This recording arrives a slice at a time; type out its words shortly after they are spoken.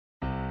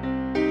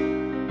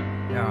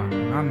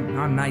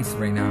I'm nice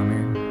right now,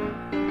 man.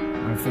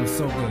 I feel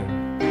so good.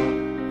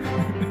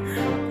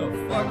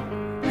 The fuck?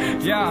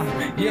 Yeah.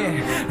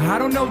 I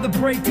don't know the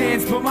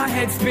breakdance, but my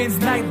head spins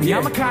nightly. Yeah.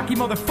 I'm a cocky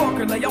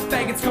motherfucker, let y'all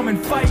faggots come and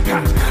fight me.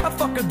 I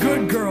fuck a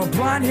good girl,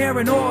 blonde hair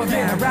and all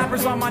that.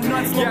 Rappers on my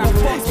nuts, local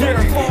fucks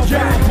better fall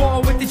back.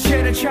 Ball with the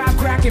cheddar, chop,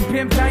 crack, and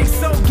pimp dice.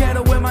 So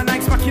ghetto with my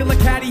nikes, my killer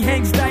caddy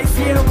hangs dice.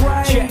 Yeah,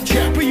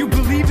 right. But you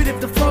believe it if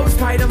the flow's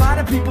tight. A lot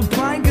of people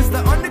blind cause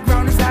the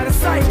underground is out of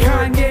sight.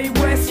 Kanye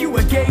West, you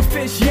a gay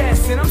fish,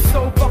 yes. And I'm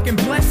so fucking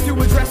blessed to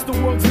address the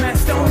world's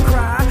mess. Don't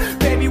cry,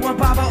 baby, one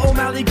Baba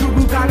O'Malley, Goo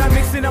Goo Gaga,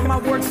 mixing up my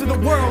words to the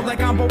world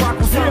like I'm Barack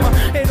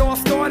Obama. It all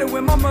started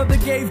when my mother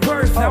gave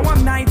birth. Now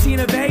I'm 19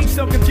 of age,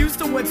 so confused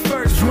to what's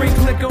first. Drink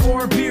liquor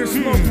or beer,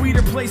 smoke weed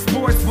or play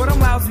sports. But I'm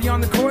lousy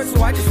on the court,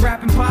 so I just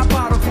rap and pop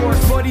bottle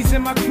course. Buddies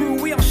in my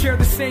crew, we all share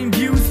the same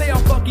views. They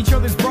all fuck each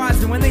other's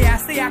brides, and when they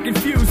ask, they act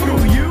confused.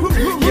 Who you?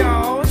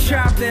 Yo,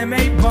 chop them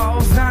 8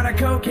 balls. Not a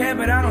cokehead,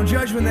 but I don't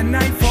judge when the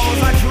night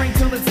falls. I drink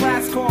till it's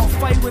last call,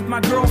 fight with my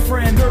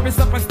girlfriend. Nervous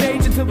up on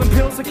stage until the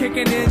pills are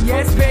kicking in.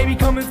 Yes, baby,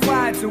 come and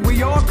fly till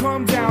we all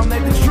come down.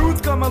 Let the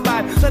truth come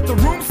alive, let the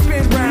room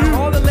spin round.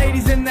 All the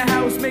ladies in the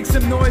house make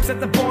some noise at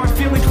the bar.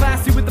 Feeling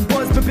classy with the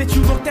buzz, but bitch,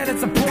 you looked at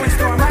it's a porn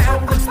star. My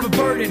outlook's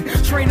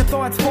perverted, train of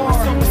thoughts far.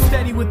 So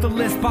steady with the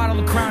list, bottle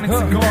of Crown and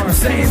cigar. I'm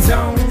saying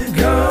don't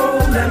go,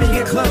 let me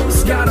get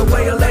close. Got a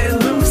way of letting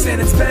loose,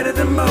 and it's better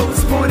than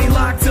most. Party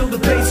locked till the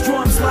bass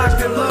drums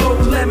locked and low.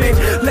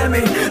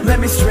 Let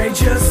me straight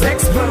just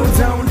explode.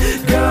 Don't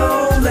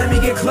go, let me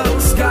get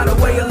close. Got a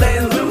way of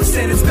letting loose,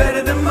 and it's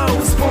better than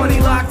most. Party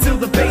locked till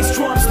the bass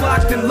drums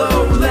locked and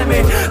low.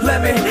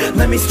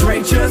 Let me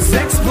straight just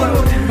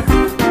explode.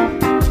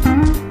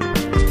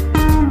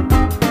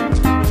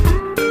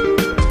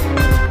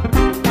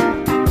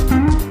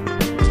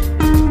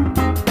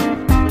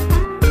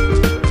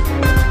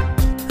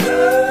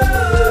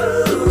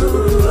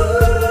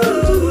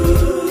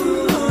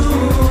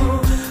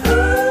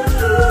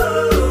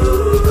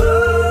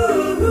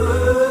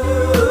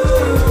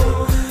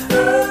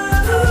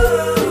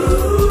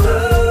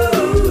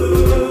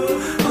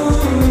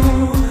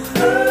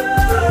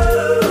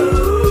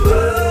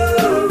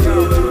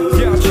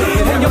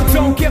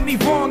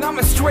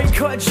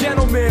 Cut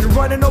gentleman,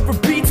 running over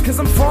beats cause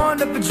I'm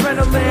fond of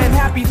adrenaline.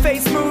 Happy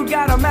face mood,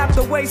 gotta map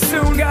the way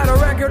soon. Got a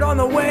record on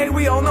the way,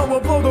 we all know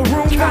we'll blow the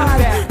room.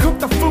 God, cook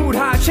the food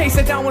hot, chase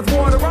it down with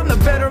water. I'm the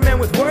better man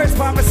with words,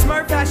 Papa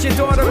Smurf, that's your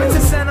daughter. It's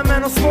a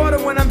sentimental slaughter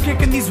when I'm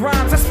kicking these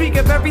rhymes. I speak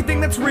of everything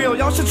that's real,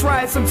 y'all should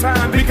try it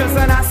sometime. Because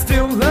then I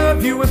still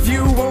love you if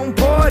you won't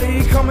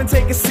party. Come and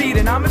take a seat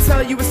and I'ma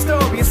tell you a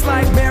story. It's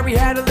like Mary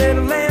had a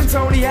little lamb,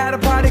 Tony had a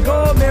pot of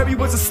gold. Mary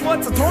was a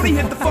slut, so Tony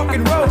hit the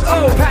fucking road.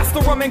 Oh, pass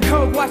the rum and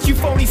coke, watch you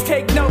phonies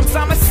take notes.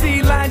 I'm a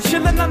sea lion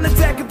chilling on the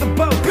deck of the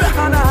boat.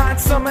 On a hot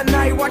summer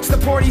night, watch the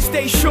party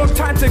stay shook.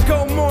 Time to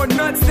go more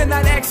nuts than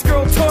that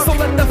ex-girl took. So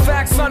let the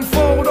facts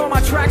unfold, all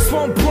my tracks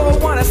won't blow.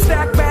 Wanna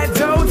stack bad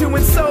dough,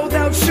 doing sold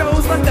out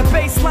shows. Let the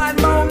bass line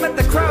moan, let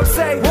the crowd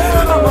say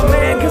I'm a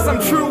man cause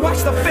I'm true,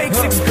 watch the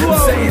fakes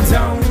explode. Saying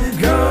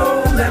don't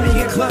go, let me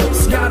get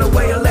close. Got a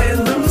way of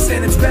letting loose,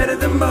 and it's better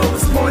than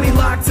most. Party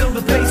locked till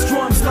the bass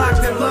drums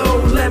locked and low.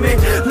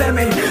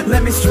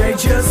 Let me straight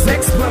just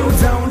explode.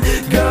 Don't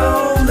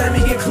go, let me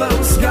get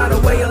close. Got a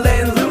way of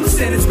letting loose,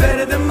 and it's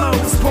better than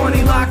most.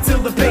 Party locked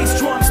till the bass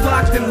drums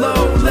locked and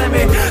low.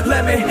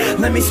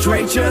 Let me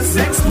straight just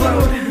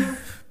explode.